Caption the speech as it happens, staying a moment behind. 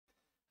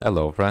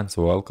Hello friends,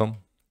 welcome.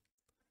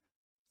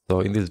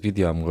 So in this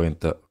video I'm going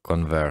to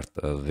convert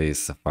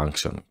this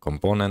function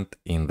component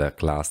in the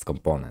class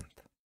component.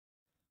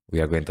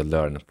 We are going to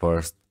learn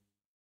first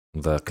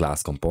the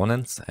class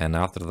components, and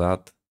after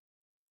that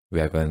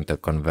we are going to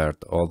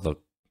convert all the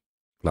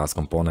class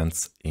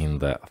components in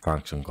the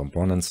function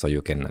components so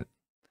you can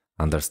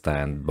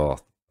understand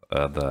both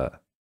the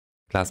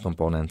class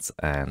components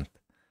and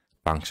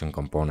function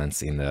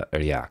components in the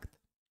React.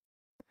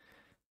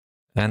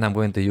 And I'm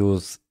going to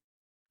use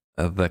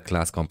the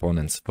class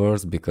components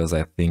first because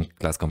I think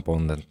class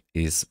component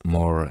is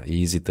more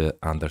easy to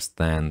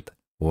understand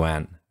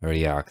when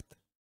React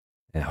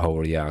and how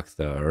React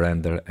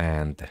render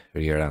and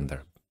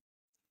re-render.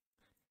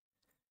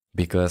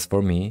 Because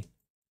for me,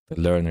 to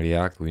learn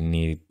React, we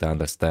need to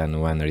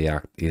understand when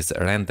React is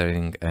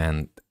rendering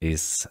and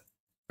is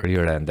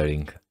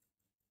re-rendering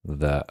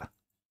the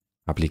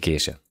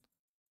application.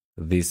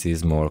 This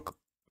is more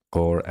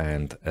core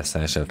and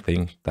essential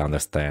thing to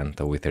understand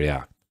with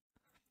React.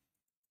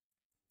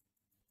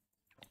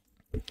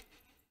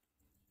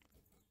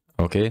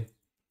 Okay,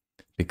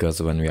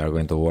 because when we are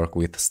going to work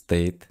with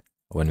state,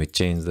 when we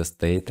change the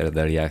state, the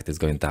React is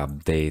going to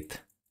update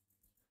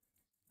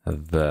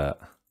the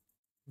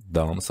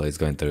DOM, so it's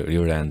going to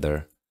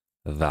re-render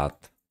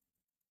that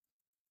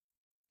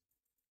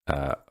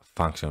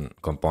function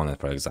component,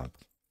 for example.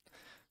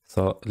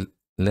 So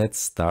let's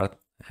start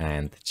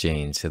and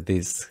change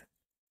this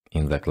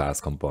in the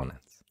class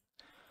components.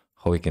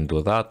 How we can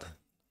do that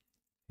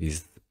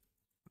is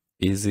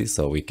easy.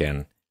 So we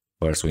can,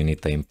 first we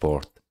need to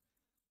import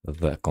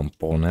the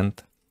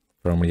component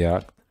from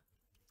React.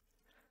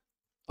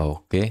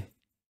 Okay,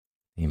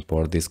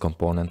 import this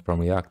component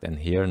from React, and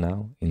here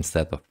now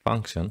instead of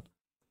function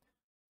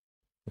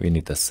we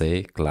need to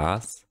say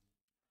class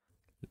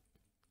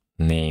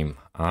name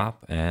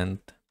app, and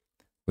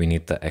we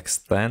need to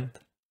extend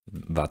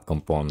that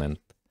component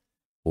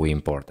we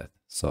imported.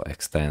 So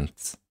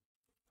extends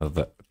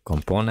the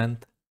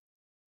component.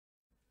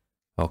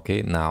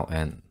 Okay, now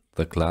and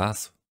the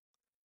class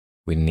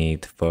we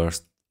need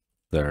first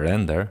the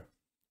render.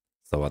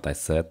 So what I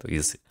said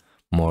is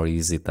more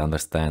easy to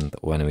understand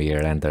when we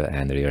render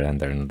and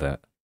re-render in the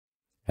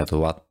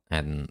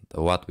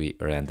what we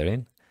render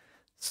in.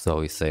 So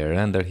we say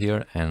render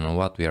here, and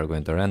what we are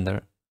going to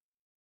render,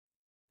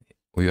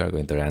 we are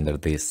going to render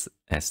this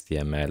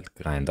HTML,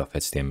 kind of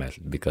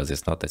HTML, because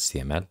it's not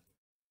HTML.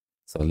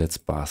 So let's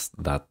pass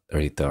that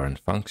return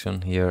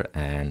function here,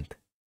 and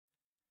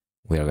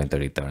we are going to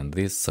return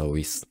this. So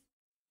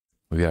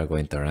we are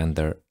going to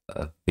render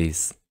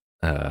this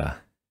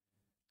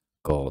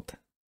code.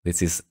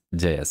 This is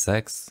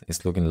JSX.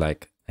 It's looking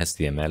like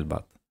HTML,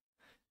 but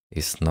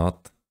it's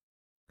not.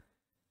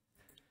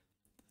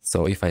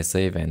 So if I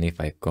save and if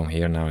I come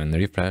here now and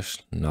refresh,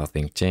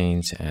 nothing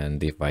changed.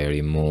 And if I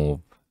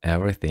remove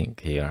everything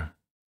here,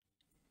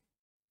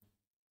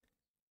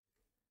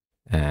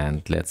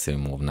 and let's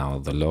remove now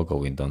the logo,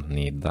 we don't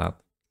need that.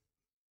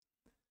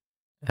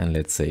 And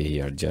let's say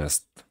here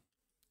just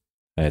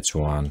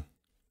H1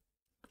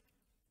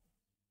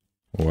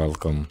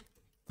 welcome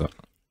to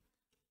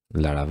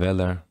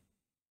Laraveller.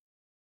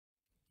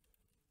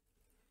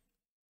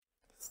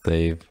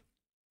 Save,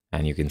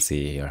 and you can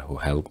see here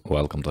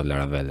welcome to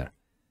Laraveller.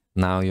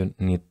 Now you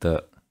need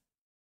to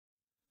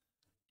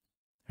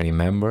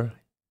remember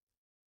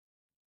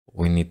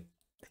we need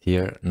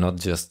here not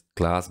just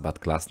class but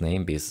class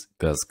name,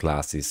 because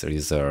class is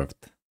reserved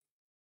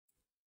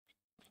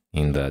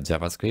in the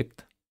JavaScript,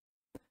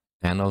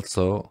 and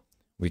also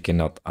we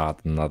cannot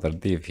add another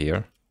div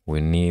here. We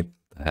need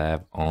to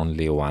have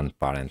only one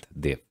parent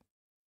div.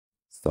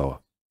 So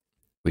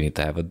we need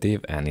to have a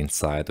div, and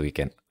inside we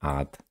can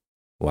add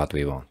what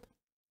we want.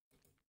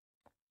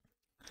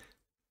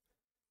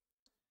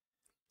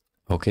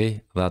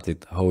 Okay, that's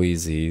it. How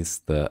easy is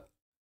the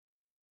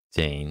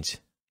change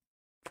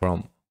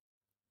from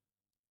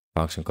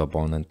function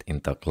component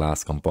into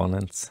class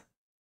components.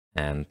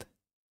 And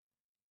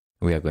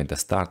we are going to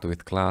start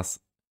with class,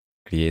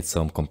 create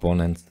some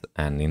components,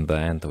 and in the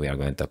end we are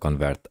going to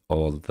convert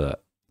all the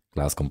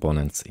class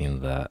components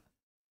in the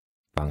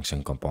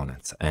function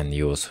components and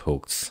use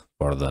hooks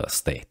for the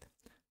state.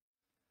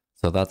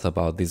 So that's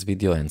about this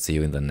video, and see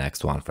you in the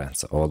next one,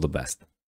 friends. All the best.